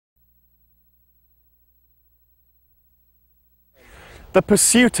The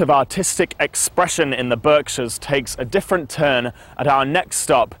pursuit of artistic expression in the Berkshires takes a different turn at our next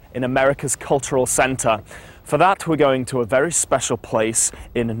stop in America's Cultural Center. For that, we're going to a very special place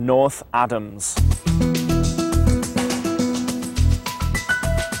in North Adams.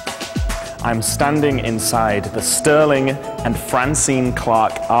 I'm standing inside the Sterling and Francine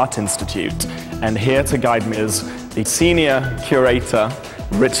Clark Art Institute, and here to guide me is the senior curator,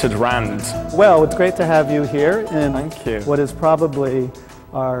 Richard Rand. Well, it's great to have you here in Thank you. what is probably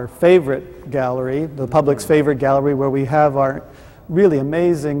our favorite gallery, the public's favorite gallery, where we have our really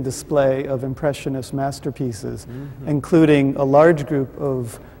amazing display of Impressionist masterpieces, including a large group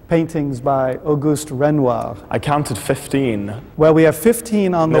of paintings by Auguste Renoir. I counted 15. Well, we have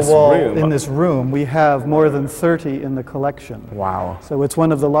 15 on the This wall room. in this room. We have more than 30 in the collection. Wow. So it's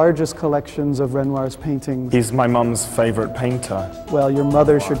one of the largest collections of Renoir's paintings. He's my mum's favorite painter. Well, your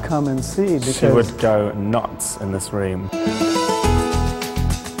mother should come and see, because She would go nuts in this room.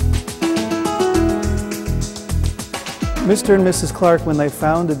 Mr. and Mrs. Clark, when they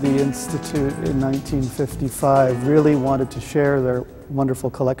founded the Institute in 1955, really wanted to share their wonderful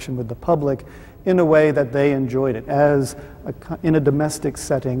collection with the public in a way that they enjoyed it, in a domestic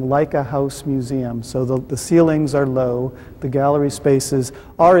setting, like a house museum. So the ceilings are low, the gallery spaces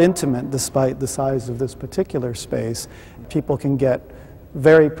are intimate despite the size of this particular space. People can get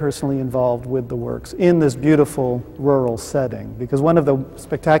very personally involved with the works in this beautiful rural setting, because one of the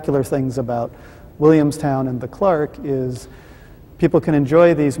spectacular things about Williamstown and the Clark is people can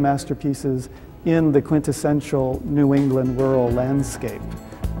enjoy these masterpieces in the quintessential New England rural landscape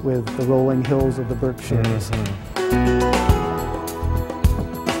with the rolling hills of the Berkshires.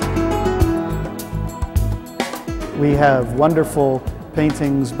 We have wonderful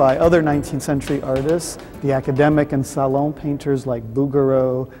paintings by other 19th century artists, the academic and salon painters like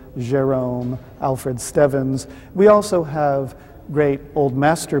Bouguereau, Gérôme, Alfred Stevens. We also have great old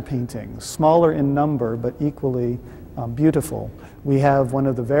master paintings, smaller in number but equally beautiful. We have one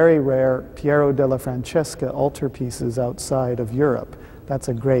of the very rare Piero della Francesca altarpieces outside of Europe. That's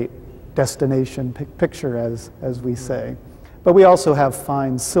a great destination picture, as we say. But we also have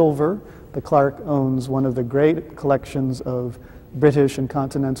fine silver. The Clark owns one of the great collections of British and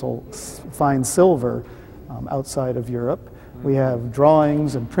continental fine silver outside of Europe. We have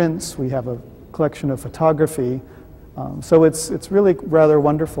drawings and prints. We have a collection of photography. So it's really rather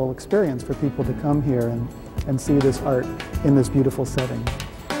wonderful experience for people to come here and see this art in this beautiful setting.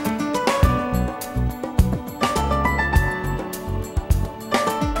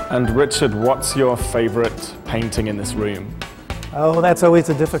 And Richard, what's your favorite painting in this room? Oh, that's always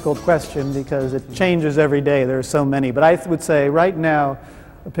a difficult question because it changes every day. There are so many. But I would say right now,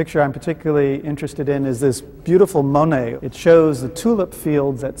 a picture I'm particularly interested in is this beautiful Monet. It shows the tulip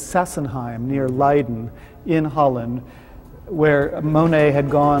fields at Sassenheim near Leiden in Holland, where Monet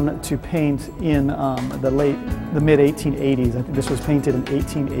had gone to paint in the mid-1880s. I think this was painted in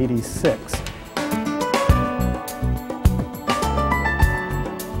 1886.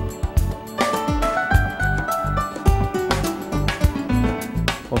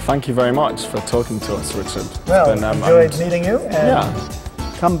 Well, thank you very much for talking to us, Richard. Well, enjoyed meeting you, and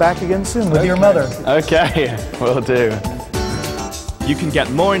come back again soon with your mother. Okay, will do. You can get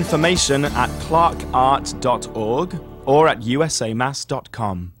more information at clarkart.org or at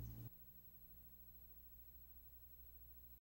usamass.com.